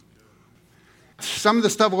Some of the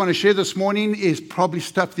stuff I want to share this morning is probably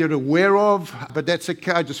stuff you're aware of, but that's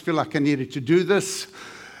okay. I just feel like I needed to do this.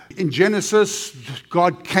 In Genesis,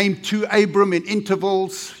 God came to Abram in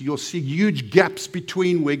intervals. You'll see huge gaps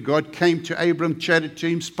between where God came to Abram, chatted to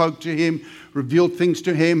him, spoke to him, revealed things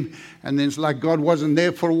to him. And then it's like God wasn't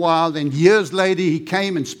there for a while. Then years later, he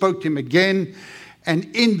came and spoke to him again.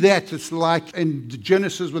 And in that, it's like in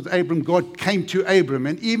Genesis with Abram, God came to Abram.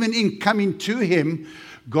 And even in coming to him,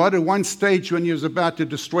 God at one stage when he was about to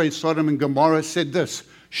destroy Sodom and Gomorrah said this,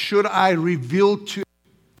 should I reveal to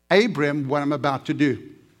Abram what I'm about to do?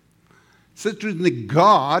 So that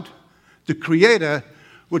God, the Creator,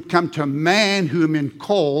 would come to a man whom he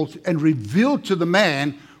called and reveal to the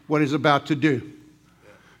man what he's about to do.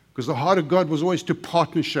 Because the heart of God was always to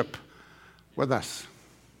partnership with us.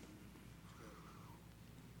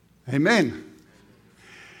 Amen.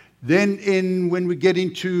 Then when we get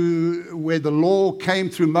into where the law came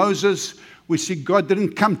through Moses, we see God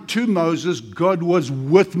didn't come to Moses. God was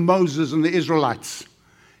with Moses and the Israelites.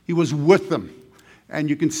 He was with them. And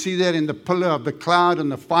you can see that in the pillar of the cloud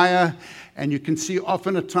and the fire. And you can see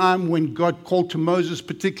often a time when God called to Moses,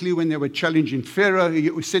 particularly when they were challenging Pharaoh.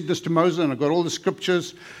 We said this to Moses, and I've got all the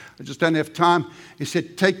scriptures. I just don't have time. He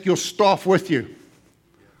said, take your staff with you.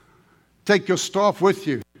 Take your staff with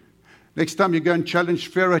you. Next time you go and challenge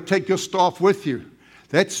Pharaoh, take your staff with you.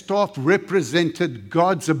 That staff represented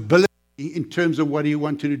God's ability in terms of what he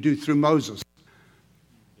wanted to do through Moses.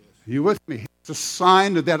 Are you with me? It's a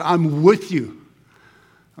sign that I'm with you.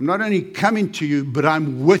 I'm not only coming to you, but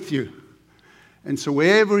I'm with you. And so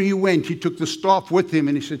wherever he went, he took the staff with him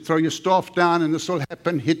and he said, throw your staff down and this will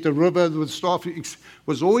happen. Hit the river with the staff. It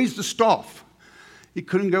was always the staff. He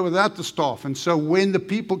couldn't go without the staff. And so when the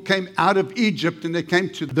people came out of Egypt and they came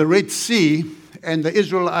to the Red Sea and the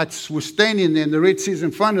Israelites were standing there and the Red Sea is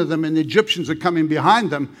in front of them and the Egyptians are coming behind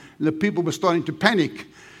them and the people were starting to panic.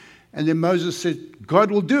 And then Moses said, God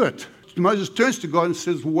will do it. Moses turns to God and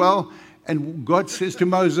says, well, and God says to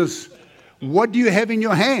Moses, what do you have in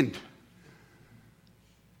your hand?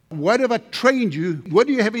 What have I trained you? What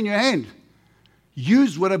do you have in your hand?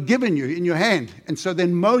 Use what I've given you in your hand. And so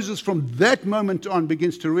then Moses, from that moment on,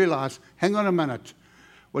 begins to realize, hang on a minute.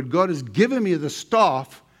 What God has given me, the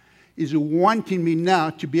staff, is wanting me now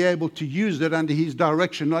to be able to use it under his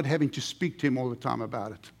direction, not having to speak to him all the time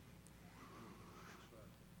about it.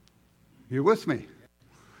 You with me?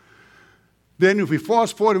 Then if we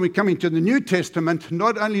fast forward and we come into the New Testament,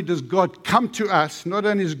 not only does God come to us, not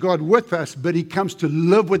only is God with us, but he comes to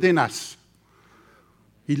live within us.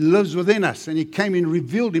 He lives within us, and he came and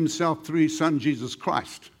revealed himself through his son, Jesus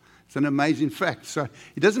Christ. It's an amazing fact. So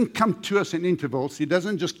he doesn't come to us in intervals. He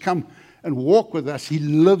doesn't just come and walk with us. He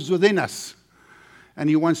lives within us, and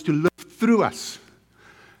he wants to live through us.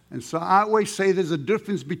 And so I always say there's a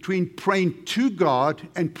difference between praying to God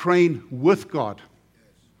and praying with God.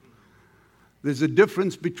 There's a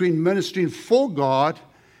difference between ministering for God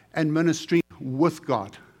and ministering with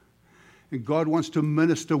God. And God wants to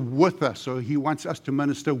minister with us, so he wants us to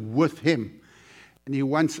minister with him. And he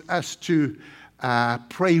wants us to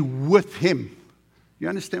pray with him. You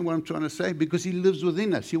understand what I'm trying to say? Because he lives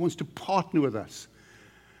within us. He wants to partner with us.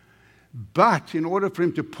 But in order for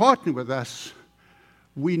him to partner with us,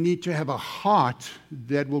 we need to have a heart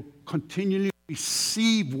that will continually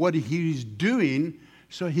receive what he is doing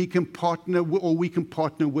so he can partner, or we can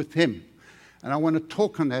partner with him. And I want to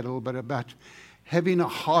talk on that a little bit about having a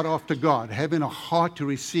heart after God, having a heart to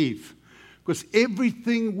receive. Because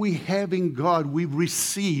everything we have in God, we've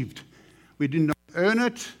received. We did not earn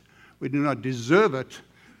it, we did not deserve it,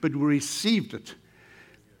 but we received it.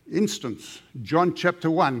 Instance, John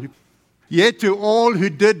chapter 1. Yet to all who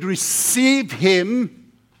did receive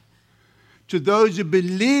him, to those who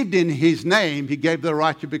believed in his name, he gave the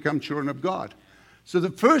right to become children of God. So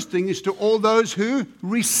the first thing is to all those who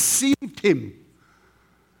received him.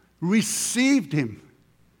 Received him.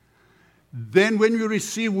 Then when we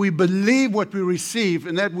receive, we believe what we receive,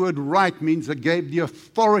 and that word right means I gave the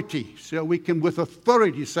authority. So we can with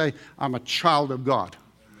authority say, I'm a child of God.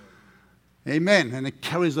 Amen. And it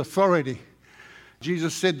carries authority.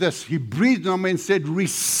 Jesus said this, he breathed on me and said,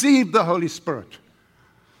 receive the Holy Spirit.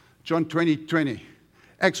 John 20:20.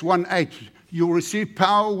 Acts 1:8. You'll receive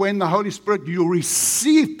power when the Holy Spirit, you'll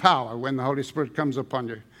receive power when the Holy Spirit comes upon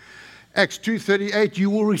you. Acts 2:38, you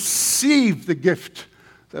will receive the gift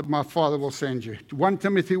that my Father will send you. 1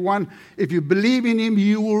 Timothy 1, if you believe in him,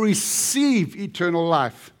 you will receive eternal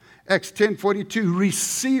life. Acts 10:42,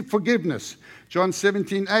 receive forgiveness. John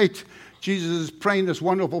 17:8, Jesus is praying this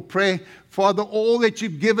wonderful prayer. Father, all that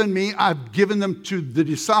you've given me, I've given them to the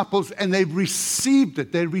disciples, and they've received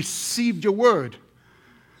it. They received your word.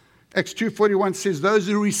 Acts 2:41 says, those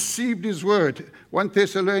who received his word. 1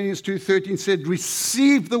 Thessalonians 2:13 said,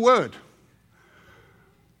 receive the word.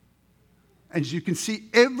 And as you can see,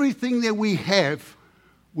 everything that we have,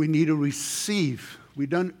 we need to receive. We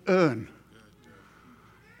don't earn.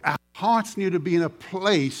 Our hearts need to be in a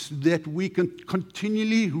place that we can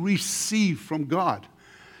continually receive from God.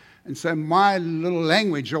 And so my little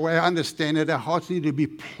language, the way I understand it, our hearts need to be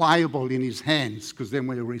pliable in his hands, because then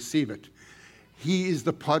we'll receive it. He is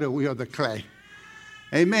the potter, we are the clay.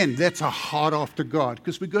 Amen. That's a heart after God,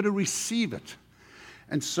 because we've got to receive it.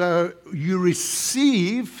 And so you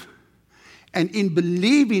receive, and in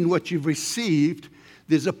believing what you've received,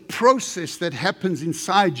 there's a process that happens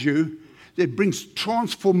inside you that brings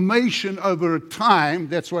transformation over a time.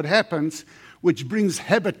 That's what happens, which brings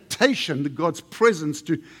habitation, God's presence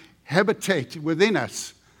to habitate within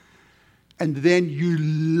us. And then you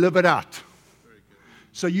live it out.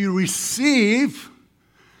 So you receive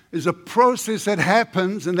is a process that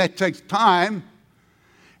happens, and that takes time,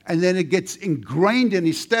 and then it gets ingrained and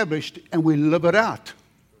established, and we live it out.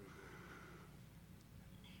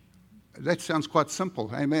 That sounds quite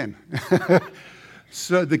simple. Amen.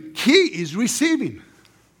 So the key is receiving.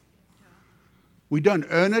 We don't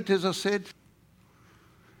earn it, as I said.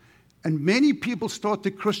 And many people start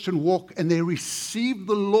the Christian walk and they receive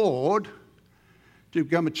the Lord to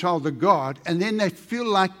become a child of God, and then they feel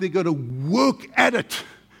like they've got to work at it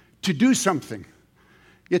to do something.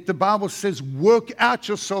 Yet the Bible says, work out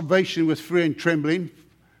your salvation with fear and trembling,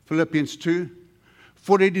 Philippians 2.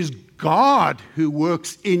 For it is God who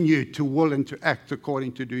works in you to will and to act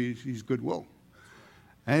according to his good will.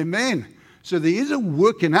 Amen. So there is a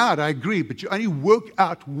working out, I agree, but you only work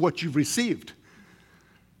out what you've received.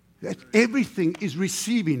 That everything is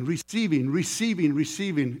receiving.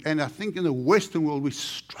 And I think in the Western world, we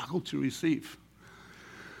struggle to receive,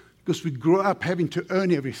 because we grow up having to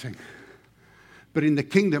earn everything. But in the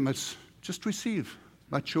kingdom, it's just receive.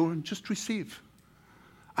 My children, just receive.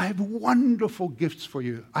 I have wonderful gifts for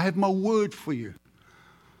you. I have my word for you.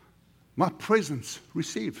 My presence,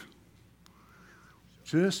 receive.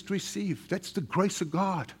 Just receive. That's the grace of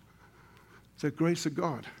God. It's the grace of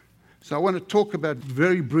God. So I want to talk about,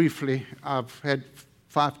 very briefly, I've had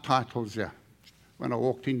 5 titles here. When I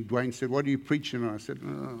walked in, Dwayne said, what are you preaching on? I said,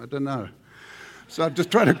 I don't know. So I've just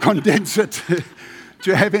tried to condense it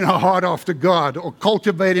to having a heart after God, or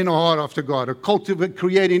cultivating a heart after God, or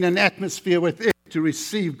creating an atmosphere within to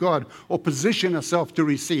receive God, or position ourselves to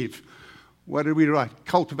receive. What did we write?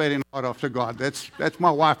 Cultivating a heart after God. That's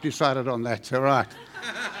my wife decided on that. All right.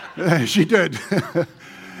 She did.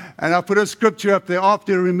 And I put a scripture up there.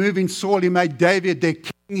 After removing Saul, he made David their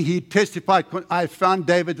king. He testified, I found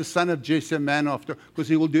David the son of Jesse, a man after, because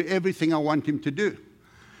he will do everything I want him to do.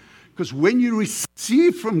 Because when you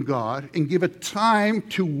receive from God and give it time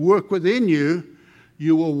to work within you,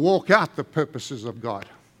 you will walk out the purposes of God.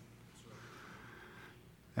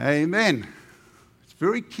 Amen. It's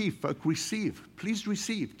very key, folk. Receive. Please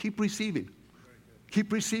receive. Keep receiving.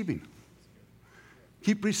 Keep receiving.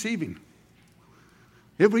 Keep receiving.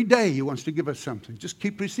 Every day he wants to give us something. Just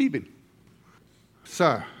keep receiving.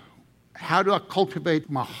 So, how do I cultivate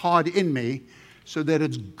my heart in me so that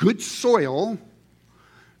it's good soil?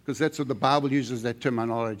 Because that's what the Bible uses, that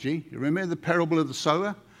terminology. You remember the parable of the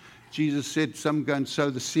sower? Jesus said some go and sow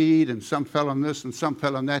the seed, and some fell on this and some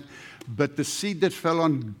fell on that. But the seed that fell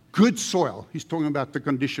on good soil, he's talking about the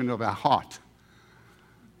condition of our heart.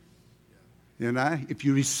 You know, if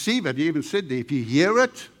you receive it, he even said there, if you hear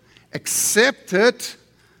it, accept it,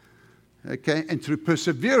 okay, and through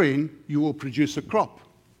persevering, you will produce a crop.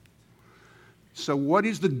 So what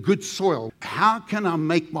is the good soil? How can I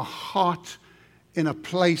make my heart in a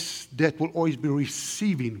place that will always be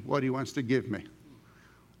receiving what he wants to give me?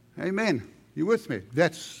 Amen. You with me?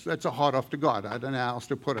 That's a heart after God. I don't know how else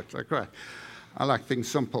to put it. Okay. I like things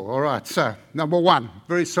simple. All right. So, number 1,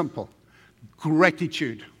 very simple.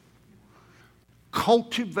 Gratitude.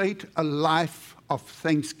 Cultivate a life of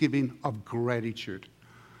thanksgiving, of gratitude.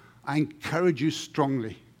 I encourage you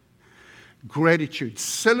strongly. Gratitude.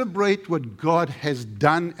 Celebrate what God has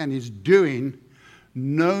done and is doing,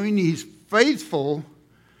 knowing he's faithful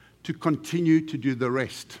to continue to do the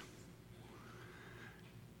rest.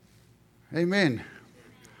 Amen.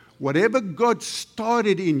 Whatever God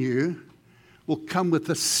started in you will come with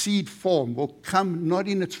a seed form, will come not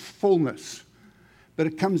in its fullness, but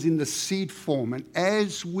it comes in the seed form. And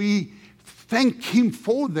as we thank him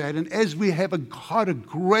for that, and as we have a heart of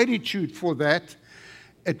gratitude for that,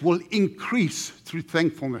 it will increase through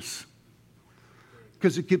thankfulness,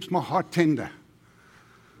 because it keeps my heart tender.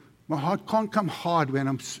 My heart can't come hard when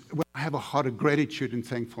I have a heart of gratitude and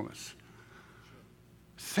thankfulness.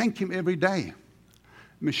 Thank Him every day.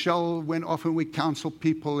 Michelle went off and we counsel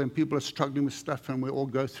people, and people are struggling with stuff, and we all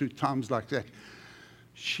go through times like that.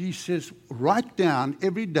 She says, write down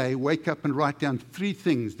every day, wake up and write down 3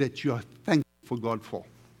 things that you are thankful for God for.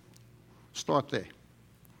 Start there.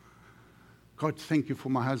 God, thank you for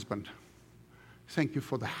my husband. Thank you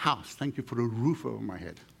for the house. Thank you for the roof over my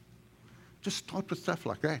head. Just start with stuff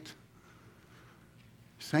like that.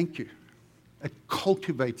 Thank you. It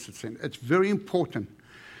cultivates it. It's very important.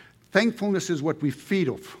 Thankfulness is what we feed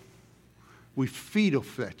off. We feed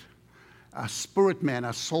off that. Our spirit man,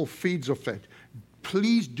 our soul feeds off that.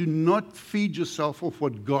 Please do not feed yourself off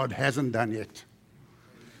what God hasn't done yet.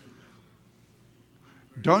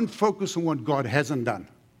 Don't focus on what God hasn't done.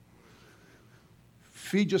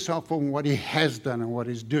 Feed yourself on what He has done and what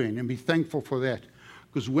He's doing, and be thankful for that.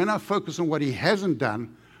 Because when I focus on what He hasn't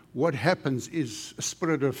done, what happens is a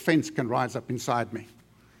spirit of offense can rise up inside me.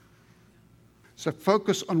 So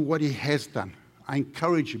focus on what He has done. I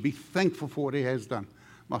encourage you, be thankful for what He has done.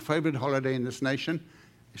 My favorite holiday in this nation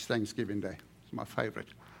is Thanksgiving Day. It's my favorite.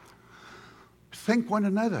 Thank one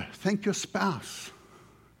another. Thank your spouse.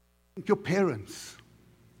 Thank your parents.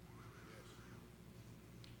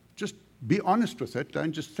 Just be honest with it.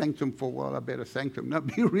 Don't just thank them for, well, I better thank them. No,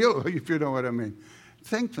 be real, if you know what I mean.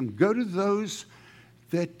 Thank them. Go to those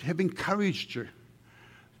that have encouraged you,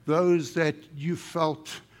 those that you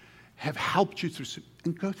felt have helped you through,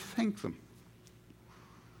 and go thank them.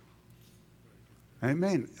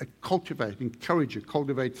 Amen. Cultivate, encourage you,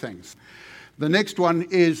 cultivate things. The next one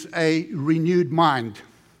is a renewed mind.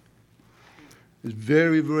 It's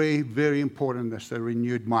very, very, very important, this, a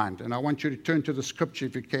renewed mind. And I want you to turn to the scripture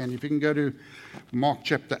if you can. If you can go to Mark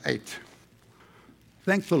chapter 8.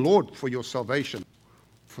 Thank the Lord for your salvation.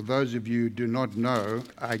 For those of you who do not know,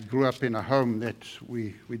 I grew up in a home that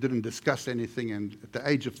we didn't discuss anything, and at the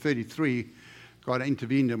age of 33, God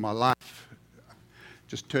intervened in my life,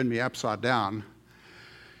 just turned me upside down.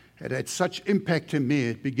 It had such impact in me,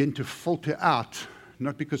 it began to filter out,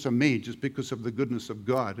 not because of me, just because of the goodness of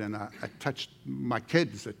God. And I touched my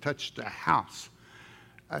kids, I touched the house.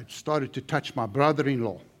 I started to touch my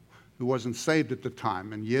brother-in-law, who wasn't saved at the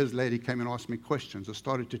time, and years later he came and asked me questions. I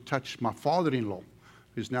started to touch my father-in-law,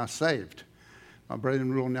 who's now saved. My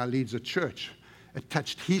brother-in-law now leads a church. It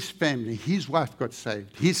touched his family. His wife got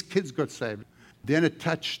saved. His kids got saved. Then it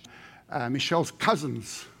touched Michelle's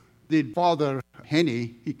cousins. The father,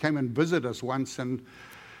 Henny, he came and visited us once, and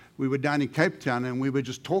we were down in Cape Town, and we were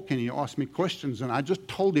just talking. He asked me questions, and I just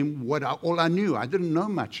told him all I knew. I didn't know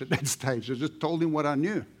much at that stage. I just told him what I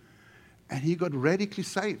knew. And he got radically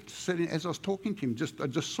saved. Sitting, as I was talking to him, I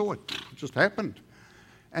just saw it. It just happened.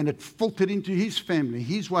 And it filtered into his family.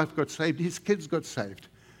 His wife got saved. His kids got saved.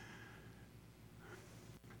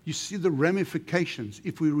 You see the ramifications.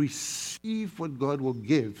 If we receive what God will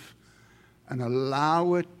give and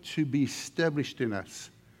allow it to be established in us,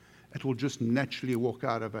 it will just naturally walk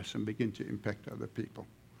out of us and begin to impact other people.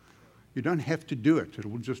 You don't have to do it.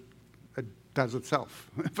 It does itself,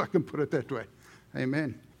 if I can put it that way.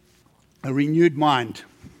 Amen. A renewed mind.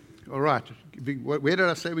 All right. Where did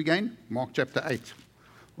I say we again? Mark chapter 8.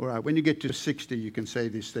 All right, when you get to 60, you can say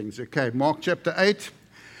these things. Okay, Mark chapter 8.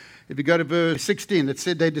 If you go to verse 16, it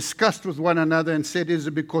said, they discussed with one another and said, is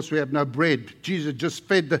it because we have no bread? Jesus just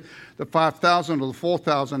fed the 5,000 or the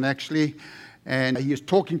 4,000 actually, and he was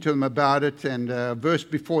talking to them about it. And verse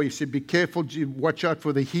before, he said, be careful, watch out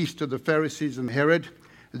for the yeast of the Pharisees and Herod.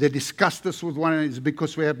 They discussed this with one another, is it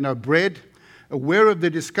because we have no bread? Aware of the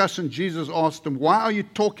discussion, Jesus asked them, why are you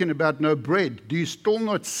talking about no bread? Do you still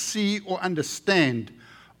not see or understand?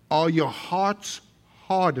 Are your hearts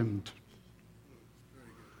hardened?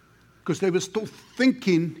 Because they were still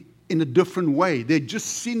thinking in a different way. They'd just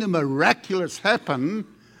seen a miraculous happen,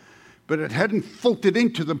 but it hadn't filtered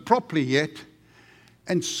into them properly yet.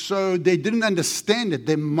 And so they didn't understand it.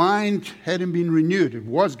 Their mind hadn't been renewed. It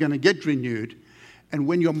was going to get renewed. And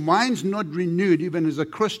when your mind's not renewed, even as a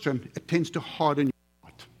Christian, it tends to harden your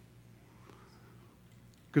heart.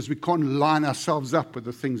 Because we can't line ourselves up with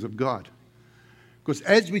the things of God. Because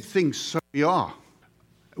as we think, so we are.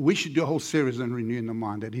 We should do a whole series on renewing the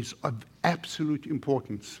mind. That is of absolute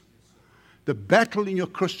importance. The battle in your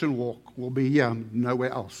Christian walk will be here,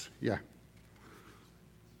 nowhere else. Yeah.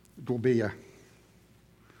 It will be here.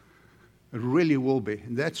 It really will be.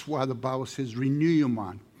 And that's why the Bible says, renew your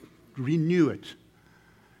mind. Renew it.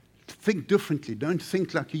 Think differently. Don't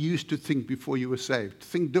think like you used to think before you were saved.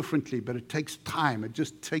 Think differently, but it takes time. It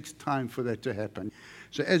just takes time for that to happen.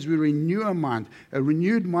 So as we renew our mind, a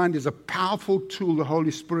renewed mind is a powerful tool the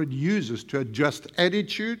Holy Spirit uses to adjust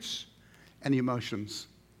attitudes and emotions.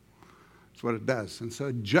 That's what it does. And so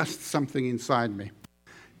adjust something inside me.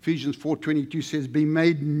 Ephesians 4:22 says, be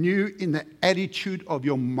made new in the attitude of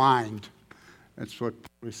your mind. That's what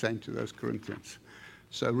Paul is saying to those Corinthians.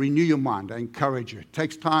 So renew your mind. I encourage you. It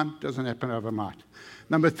takes time. Doesn't happen overnight.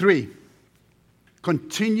 Number 3,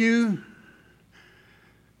 continue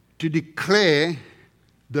to declare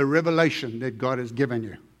the revelation that God has given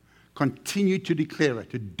you. Continue to declare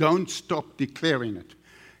it. Don't stop declaring it.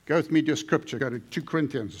 Go with me to a scripture. Go to 2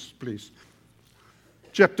 Corinthians, please.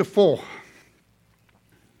 Chapter 4,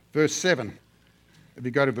 verse 7. If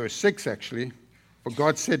you go to verse 6, actually. For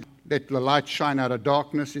God said, let the light shine out of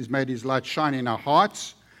darkness. He's made his light shine in our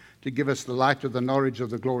hearts to give us the light of the knowledge of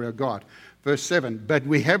the glory of God. Verse 7. But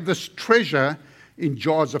we have this treasure in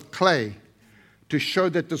jars of clay to show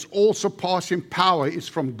that this all-surpassing power is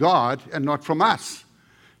from God and not from us.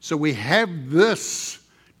 So we have this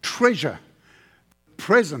treasure,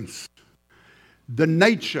 presence, the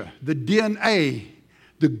nature, the DNA,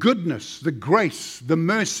 the goodness, the grace, the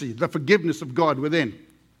mercy, the forgiveness of God within.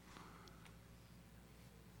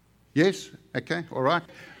 Yes? Okay, all right.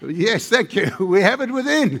 Yes, thank you. We have it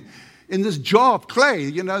within, in this jar of clay,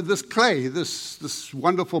 this clay, this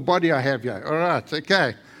wonderful body I have here. All right,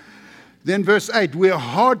 okay. Then verse 8, we are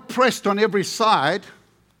hard pressed on every side.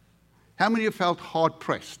 How many have felt hard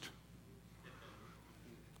pressed?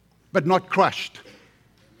 But not crushed.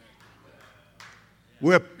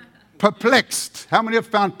 We're perplexed. How many have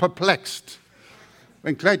found perplexed?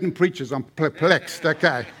 When Clayton preaches, I'm perplexed,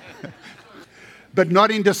 okay. But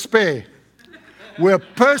not in despair. We're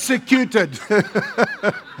persecuted.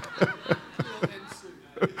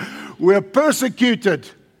 We're persecuted.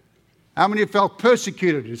 How many have felt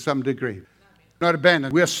persecuted to some degree? Not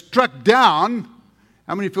abandoned. We're struck down.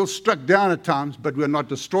 How many feel struck down at times, but we're not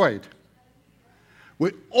destroyed?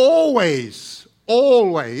 We always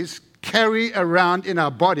carry around in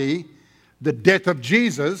our body the death of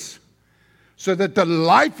Jesus, so that the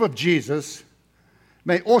life of Jesus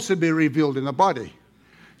may also be revealed in the body.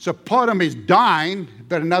 So part of him is dying,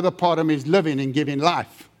 but another part of him is living and giving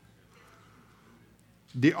life.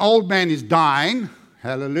 The old man is dying,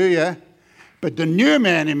 hallelujah, but the new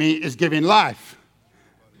man in me is giving life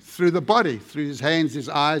through the body, through his hands, his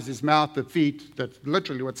eyes, his mouth, the feet. That's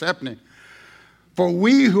literally what's happening. For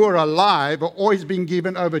we who are alive are always being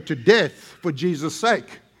given over to death for Jesus'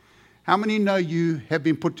 sake. How many know you have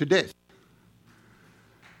been put to death?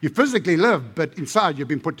 You physically live, but inside you've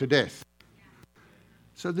been put to death.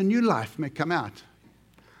 So the new life may come out.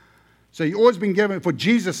 So you've always been given for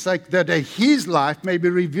Jesus' sake, that his life may be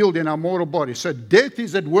revealed in our mortal body. So death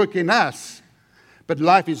is at work in us, but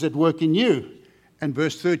life is at work in you. And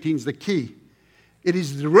verse 13 is the key. It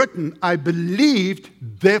is written, I believed,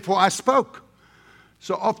 therefore I spoke.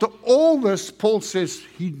 So after all this, Paul says,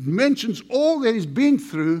 he mentions all that he's been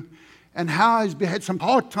through and how he's had some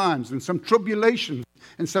hard times and some tribulations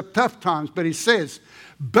and some tough times. But he says,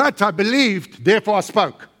 but I believed, therefore I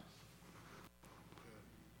spoke.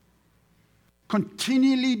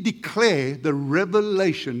 Continually declare the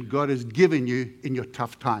revelation God has given you in your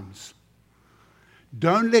tough times.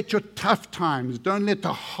 Don't let your tough times, don't let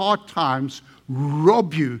the hard times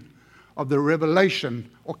rob you of the revelation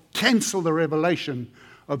or cancel the revelation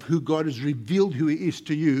of who God has revealed who he is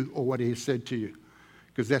to you or what he has said to you.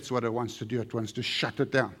 Because that's what it wants to do. It wants to shut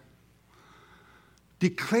it down.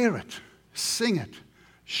 Declare it. Sing it.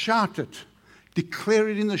 Shout it. Declare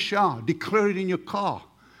it in the shower. Declare it in your car.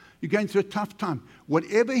 You're going through a tough time.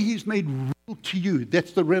 Whatever he's made real to you,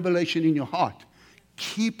 that's the revelation in your heart.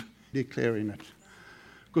 Keep declaring it.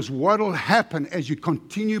 Because what will happen as you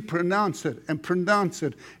continue to pronounce it, and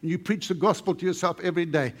you preach the gospel to yourself every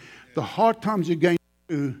day, the hard times you're going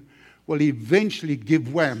through will eventually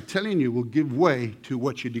give way. I'm telling you, will give way to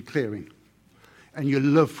what you're declaring. And you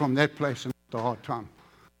live from that place in the hard time.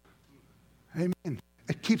 Amen.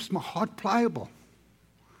 It keeps my heart pliable.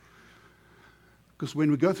 Because when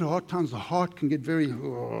we go through hard times, the heart can get very...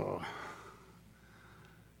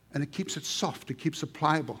 and it keeps it soft. It keeps it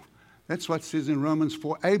pliable. That's what it says in Romans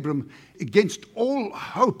 4. Abram, against all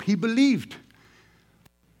hope, he believed.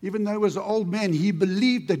 Even though he was an old man, he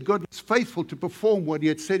believed that God was faithful to perform what he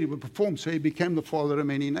had said he would perform. So he became the father of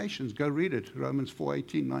many nations. Go read it. Romans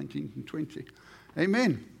 4:18, 19, and 20.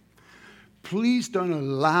 Amen. Please don't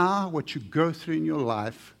allow what you go through in your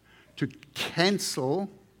life to cancel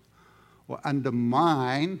or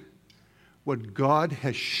undermine what God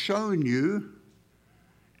has shown you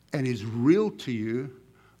and is real to you,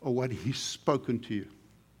 or what he's spoken to you.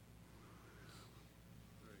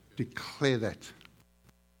 Declare that.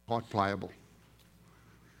 Heart pliable.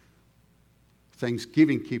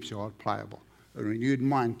 Thanksgiving keeps your heart pliable. A renewed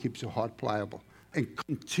mind keeps your heart pliable. And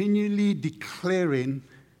continually declaring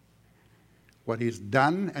What He's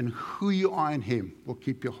done and who you are in Him will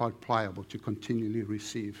keep your heart pliable to continually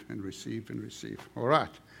receive and receive and receive. All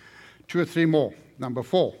right. 2 or 3 more. Number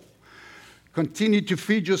 4. Continue to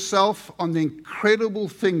feed yourself on the incredible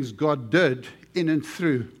things God did in and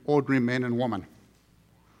through ordinary men and women.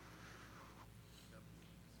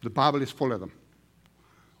 The Bible is full of them.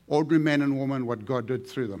 Ordinary men and women, what God did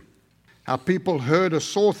through them. How people heard or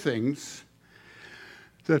saw things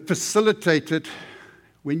that facilitated.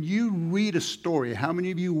 When you read a story, how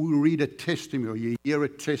many of you will read a testimony or you hear a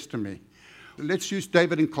testimony? Let's use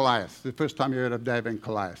David and Goliath, the first time you heard of David and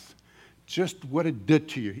Goliath. Just what it did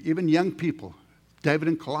to you, even young people, David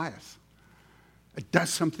and Goliath. It does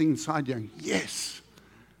something inside you. Yes.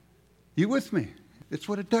 You with me? That's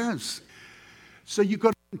what it does. So you've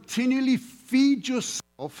got to continually feed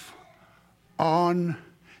yourself on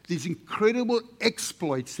these incredible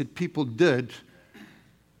exploits that people did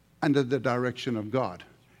under the direction of God.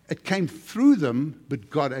 It came through them, but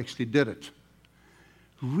God actually did it.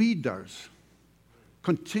 Read those.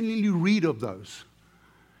 Continually read of those.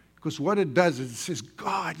 Because what it does is it says,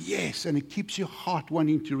 God, yes, and it keeps your heart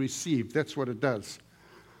wanting to receive. That's what it does.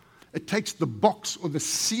 It takes the box or the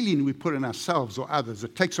ceiling we put on ourselves or others.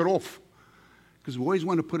 It takes it off. Because we always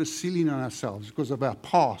want to put a ceiling on ourselves because of our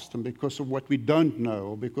past and because of what we don't know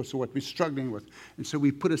or because of what we're struggling with. And so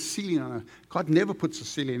we put a ceiling on us. God never puts a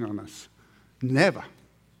ceiling on us. Never.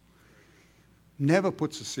 Never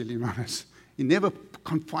puts a ceiling on us. He never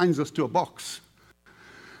confines us to a box.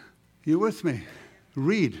 You with me?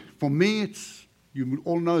 Read. For me, it's, you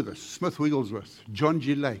all know this, Smith Wigglesworth, John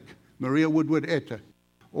G. Lake, Maria Woodward-Etter.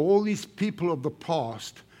 All these people of the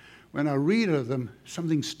past, when I read of them,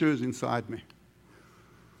 something stirs inside me.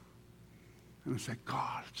 And I say,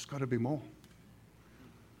 God, it's got to be more.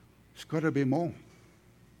 It's got to be more.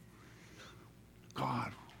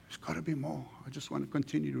 God, it's got to be more. I just want to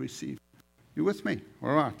continue to receive. You with me?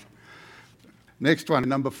 All right. Next one,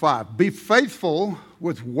 number 5. Be faithful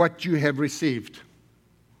with what you have received.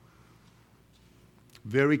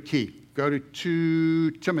 Very key. Go to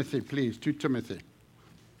 2 Timothy, please. 2 Timothy.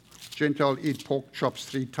 Gentile eat pork chops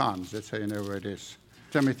 3 times. That's how you know where it is.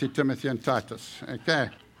 Timothy, and Titus. Okay.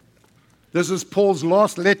 This is Paul's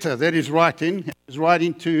last letter that he's writing. He's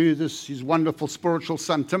writing to his wonderful spiritual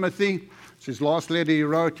son, Timothy. It's his last letter he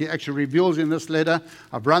wrote. He actually reveals in this letter,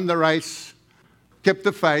 I've run the race, kept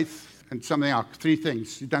the faith, and something else. 3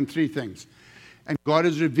 things. He's done 3 things. And God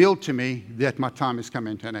has revealed to me that my time is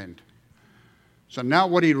coming to an end. So now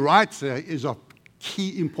what he writes there is of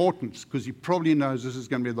key importance because he probably knows this is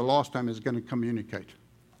going to be the last time he's going to communicate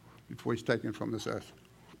before he's taken from this earth.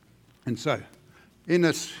 And so, in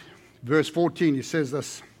this verse 14, he says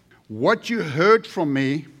this, what you heard from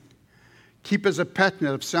me, keep as a pattern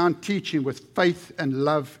of sound teaching with faith and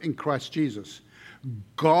love in Christ Jesus.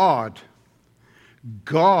 God,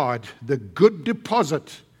 the good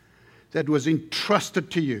deposit that was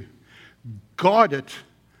entrusted to you, guard it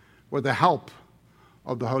with the help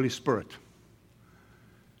of the Holy Spirit.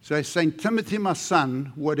 So St. Timothy, my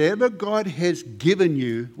son, whatever God has given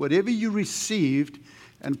you, whatever you received,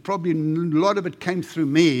 and probably a lot of it came through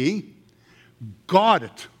me, guard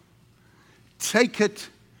it. Take it,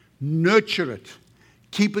 nurture it,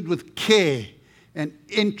 keep it with care and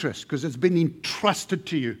interest because it's been entrusted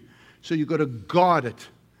to you. So you've got to guard it.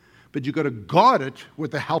 But you've got to guard it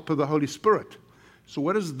with the help of the Holy Spirit. So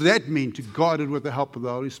what does that mean, to guard it with the help of the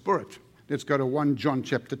Holy Spirit? Let's go to 1 John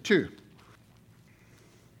chapter 2.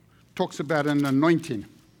 Talks about an anointing.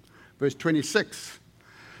 Verse 26.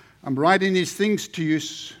 I'm writing these things to you,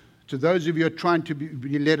 to those of you who are trying to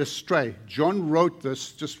be led astray. John wrote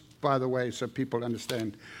this, just by the way, so people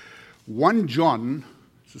understand. 1 John,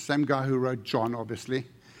 it's the same guy who wrote John, obviously.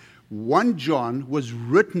 1 John was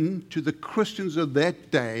written to the Christians of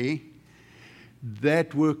that day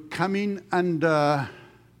that were coming under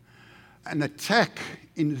an attack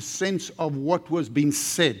in the sense of what was being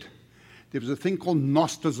said. There was a thing called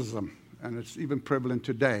Gnosticism, and it's even prevalent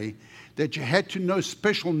today, that you had to know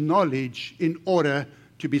special knowledge in order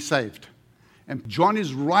to be saved. And John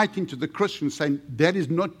is writing to the Christians saying, that is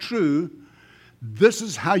not true. This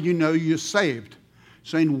is how you know you're saved.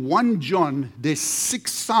 So in 1 John, there's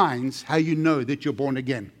 6 signs how you know that you're born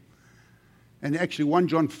again. And actually 1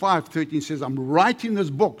 John 5:13 says, I'm writing this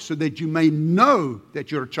book so that you may know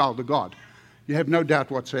that you're a child of God. You have no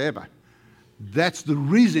doubt whatsoever. That's the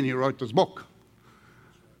reason he wrote this book.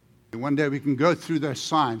 And one day we can go through those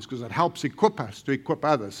signs because it helps equip us to equip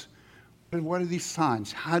others. But what are these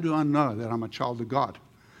signs? How do I know that I'm a child of God?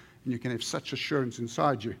 And you can have such assurance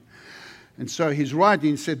inside you. And so he's writing,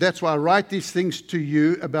 he said, that's why I write these things to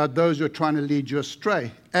you about those who are trying to lead you astray.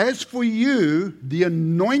 As for you, the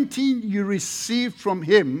anointing you received from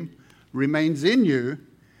him remains in you,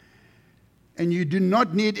 and you do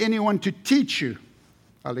not need anyone to teach you.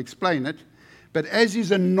 I'll explain it. But as his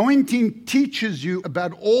anointing teaches you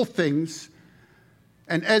about all things,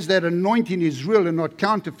 and as that anointing is real and not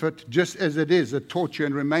counterfeit, just as it is, it taught you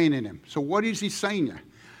and remain in him. So what is he saying here?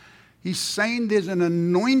 He's saying there's an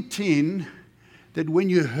anointing that when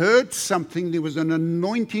you heard something, there was an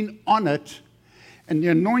anointing on it, and the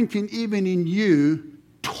anointing even in you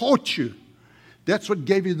taught you. That's what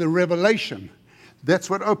gave you the revelation. That's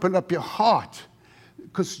what opened up your heart.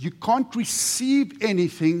 Because you can't receive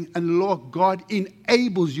anything unless God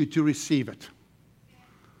enables you to receive it.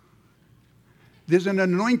 There's an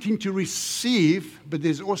anointing to receive, but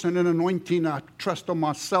there's also an anointing I trust on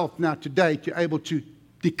myself now today to able to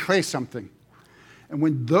declare something. And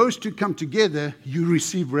when those two come together, you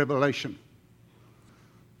receive revelation.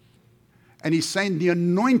 And he's saying the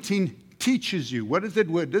anointing teaches you. What is that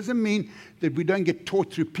word? It doesn't mean that we don't get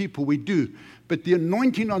taught through people. We do. But the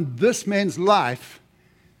anointing on this man's life,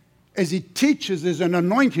 as he teaches, there's an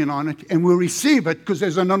anointing on it, and we'll receive it because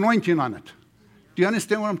there's an anointing on it. Do you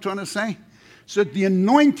understand what I'm trying to say? So the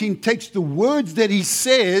anointing takes the words that he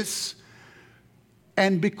says,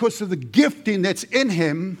 and because of the gifting that's in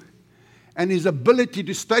him and his ability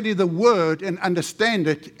to study the word and understand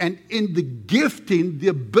it, and in the gifting, the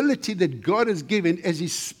ability that God has given, as he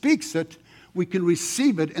speaks it, we can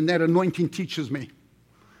receive it, and that anointing teaches me.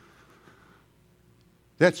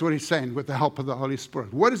 That's what he's saying, with the help of the Holy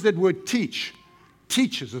Spirit. What does that word teach?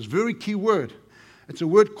 Teaches is a very key word. It's a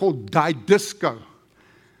word called didisco.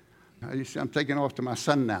 Now, you see, I'm taking after my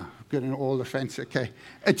son now. I'm getting all the fancy. Okay.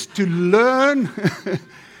 It's to learn.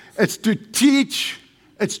 It's to teach.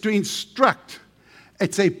 It's to instruct.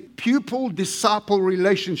 It's a pupil-disciple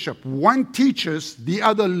relationship. One teaches, the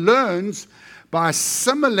other learns by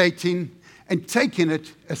assimilating and taking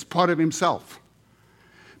it as part of himself.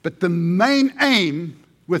 But the main aim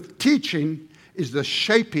with teaching is the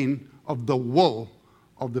shaping of the will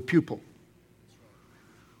of the pupil.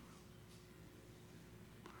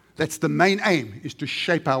 That's the main aim, is to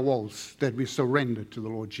shape our wills, that we surrender to the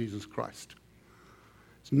Lord Jesus Christ.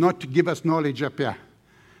 It's not to give us knowledge up here.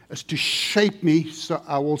 It's to shape me so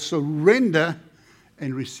I will surrender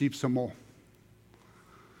and receive some more.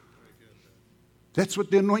 That's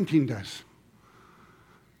what the anointing does.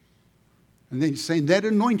 And then he's saying that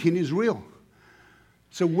anointing is real.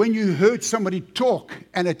 So when you heard somebody talk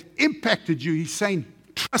and it impacted you, he's saying,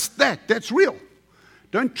 trust that. That's real.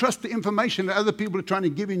 Don't trust the information that other people are trying to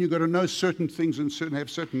give you, and you've got to know certain things and have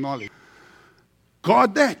certain knowledge.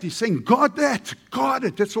 Guard that. He's saying, guard that. Guard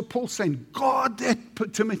it. That's what Paul's saying. Guard that,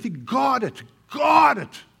 Timothy. Guard it. Guard it.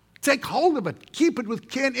 Take hold of it. Keep it with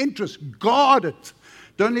care and interest. Guard it.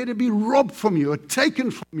 Don't let it be robbed from you or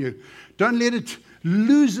taken from you. Don't let it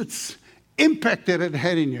lose its impact that it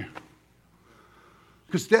had in you.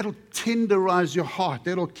 Because that'll tenderize your heart.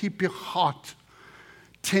 That'll keep your heart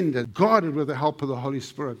tender, guarded with the help of the Holy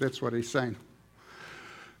Spirit. That's what he's saying.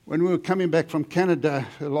 When we were coming back from Canada,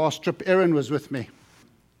 the last trip, Aaron was with me.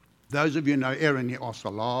 Those of you know Aaron, he asks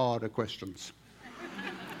a lot of questions.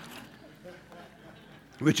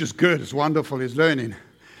 Which is good, it's wonderful, he's learning.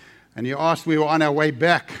 And he asked, we were on our way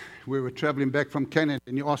back, we were traveling back from Canada,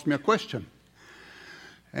 and he asked me a question.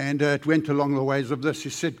 And it went along the ways of this.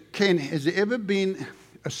 He said, Ken, has there ever been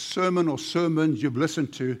a sermon or sermons you've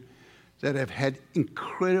listened to that have had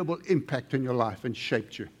incredible impact in your life and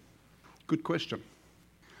shaped you? Good question.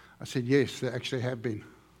 I said, yes, there actually have been.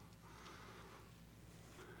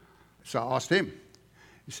 So I asked him.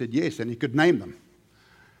 He said, yes, and he could name them.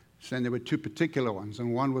 Saying there were two particular ones,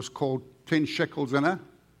 and one was called 10 shekels and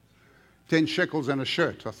a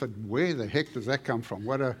shirt. I thought, where the heck does that come from?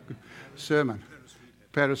 What a sermon.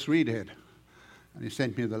 Paris Reed had. And he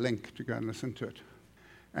sent me the link to go and listen to it.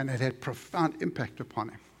 And it had profound impact upon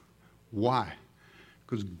him. Why?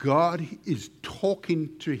 Because God is talking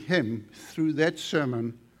to him through that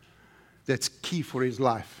sermon that's key for his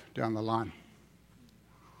life down the line.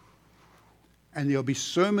 And there'll be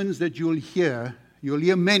sermons that you'll hear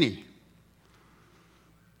many,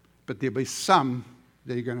 but there'll be some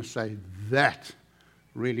that you're going to say, that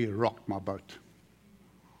really rocked my boat.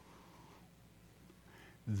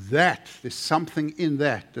 There's something in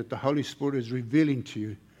that the Holy Spirit is revealing to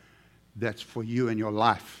you that's for you and your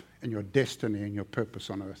life and your destiny and your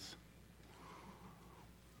purpose on earth.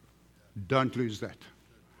 Don't lose that.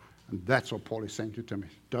 And that's what Paul is saying to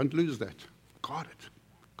Timothy. Don't lose that. Guard it.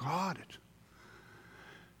 Guard it.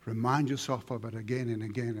 Remind yourself of it again and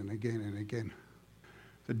again and again and again.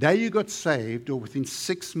 The day you got saved, or within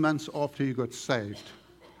 6 months after you got saved,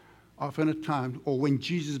 often a time, or when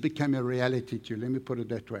Jesus became a reality to you, let me put it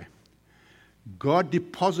that way, God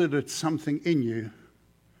deposited something in you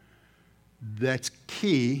that's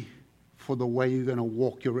key for the way you're going to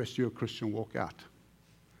walk your rest of your Christian walk out.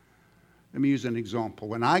 Let me use an example.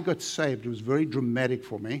 When I got saved, it was very dramatic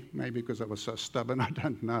for me, maybe because I was so stubborn, I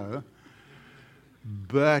don't know.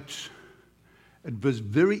 But it was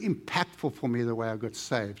very impactful for me the way I got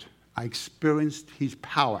saved. I experienced His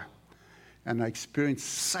power, and I experienced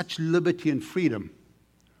such liberty and freedom.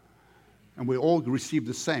 And we all received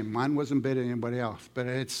the same. Mine wasn't better than anybody else, but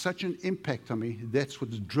it had such an impact on me. That's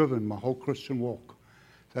what's driven my whole Christian walk,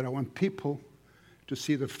 that I want people to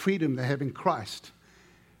see the freedom they have in Christ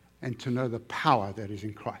and to know the power that is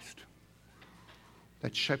in Christ.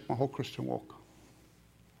 That shaped my whole Christian walk.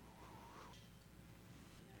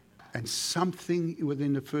 And something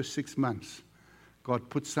within the first 6 months, God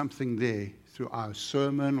put something there through our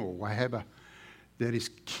sermon or whatever that is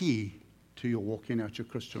key to your walking out your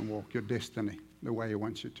Christian walk, your destiny, the way He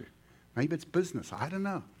wants you to. Maybe it's business. I don't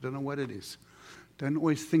know. Don't know what it is. Don't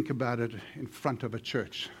always think about it in front of a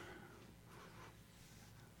church.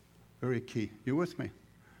 Very key. You with me?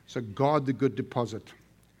 So guard the good deposit.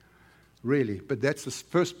 Really. But that's the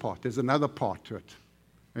first part. There's another part to it.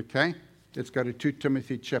 Okay? Let's go to 2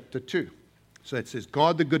 Timothy chapter 2. So it says,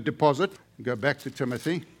 guard the good deposit. Go back to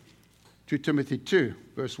Timothy. 2 Timothy 2,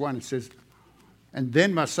 verse 1. It says, and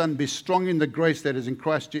then, my son, be strong in the grace that is in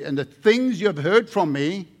Christ Jesus. And the things you have heard from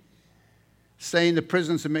me, say in the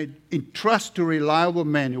presence of me, entrust to reliable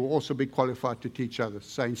men who will also be qualified to teach others.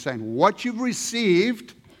 Saying what you've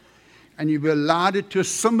received, and you've allowed it to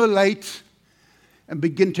assimilate and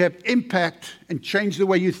begin to have impact and change the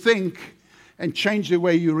way you think and change the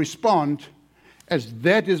way you respond, as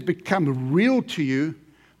that has become real to you,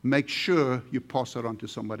 make sure you pass it on to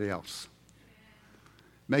somebody else.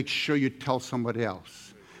 Make sure you tell somebody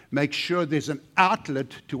else. Make sure there's an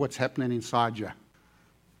outlet to what's happening inside you.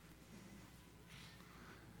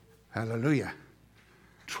 Hallelujah.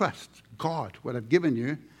 Trust God, what I've given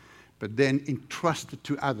you, but then entrust it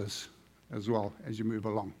to others as well as you move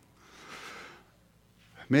along.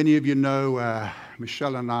 Many of you know,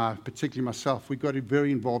 Michelle and I, particularly myself, we got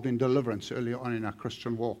very involved in deliverance early on in our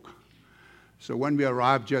Christian walk. So when we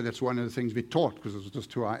arrived here, that's one of the things we taught, because it was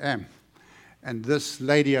just who I am. And this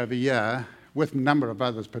lady over here, with a number of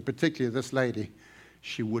others, but particularly this lady,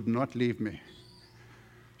 she would not leave me.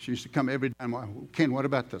 She used to come every day and, Ken, what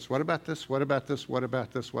about this? What about this? What about this? What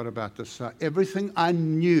about this? What about this? So everything I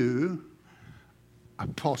knew, I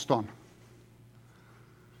passed on.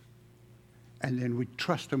 And then we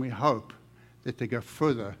trust and we hope that they go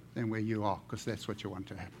further than where you are, because that's what you want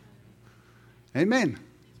to have. Amen.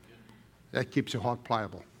 That keeps your heart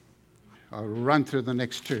pliable. I'll run through the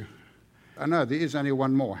next two. I know there is only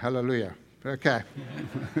one more. Hallelujah. Okay.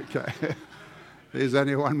 Okay. There's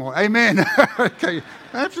only one more. Amen. Okay.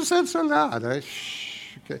 I have to say it so loud. Eh?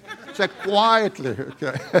 Shh. Okay. Say quietly.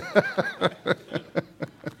 Okay.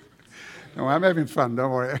 No, I'm having fun.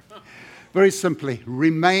 Don't worry. Very simply,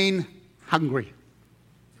 remain hungry.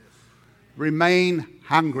 Remain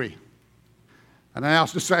hungry. And I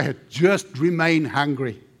asked to say it. Just remain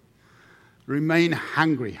hungry. Remain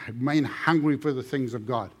hungry. Remain hungry for the things of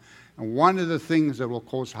God. And one of the things that will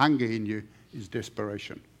cause hunger in you is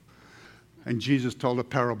desperation. And Jesus told a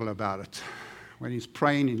parable about it. When he's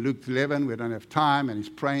praying in Luke 11, we don't have time, and he's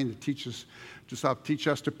praying to teach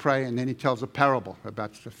us to pray, and then he tells a parable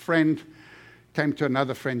about a friend came to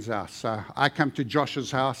another friend's house. So I come to Josh's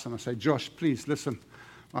house, and I say, Josh, please, listen,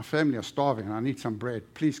 my family are starving, and I need some bread.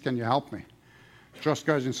 Please, can you help me? Josh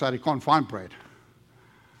goes inside, he can't find bread.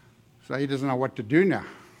 So he doesn't know what to do now.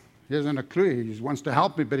 He hasn't a clue. He wants to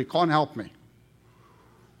help me, but he can't help me.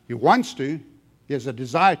 He wants to. He has a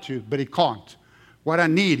desire to, but he can't. What I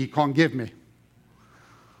need, he can't give me.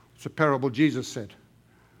 It's a parable Jesus said.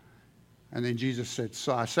 And then Jesus said,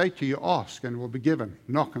 so I say to you, ask and it will be given.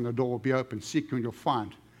 Knock and the door will be open. Seek and you'll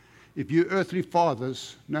find. If you earthly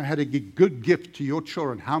fathers know how to give good gift to your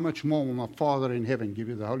children, how much more will my Father in heaven give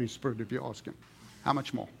you the Holy Spirit if you ask him? How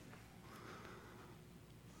much more?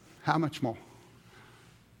 How much more?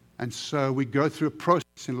 And so we go through a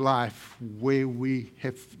process in life where we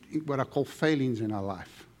have what I call failings in our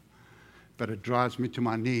life. But it drives me to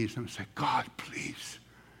my knees and I say, God, please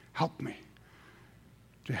help me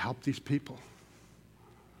to help these people.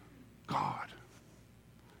 God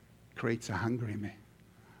creates a hunger in me.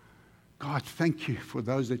 God, thank you for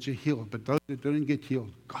those that you healed, but those that didn't get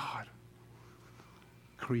healed, God,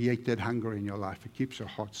 create that hunger in your life. It keeps your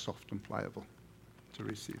heart soft and pliable to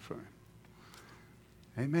receive from him.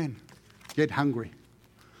 Amen. Get hungry.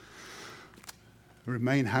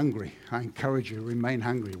 Remain hungry. I encourage you, remain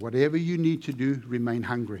hungry. Whatever you need to do, remain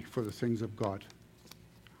hungry for the things of God.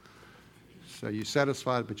 So you're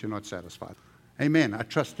satisfied, but you're not satisfied. Amen. I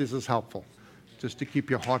trust this is helpful, just to keep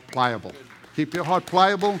your heart pliable. Keep your heart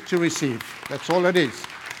pliable to receive. That's all it is.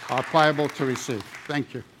 Heart pliable to receive.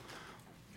 Thank you.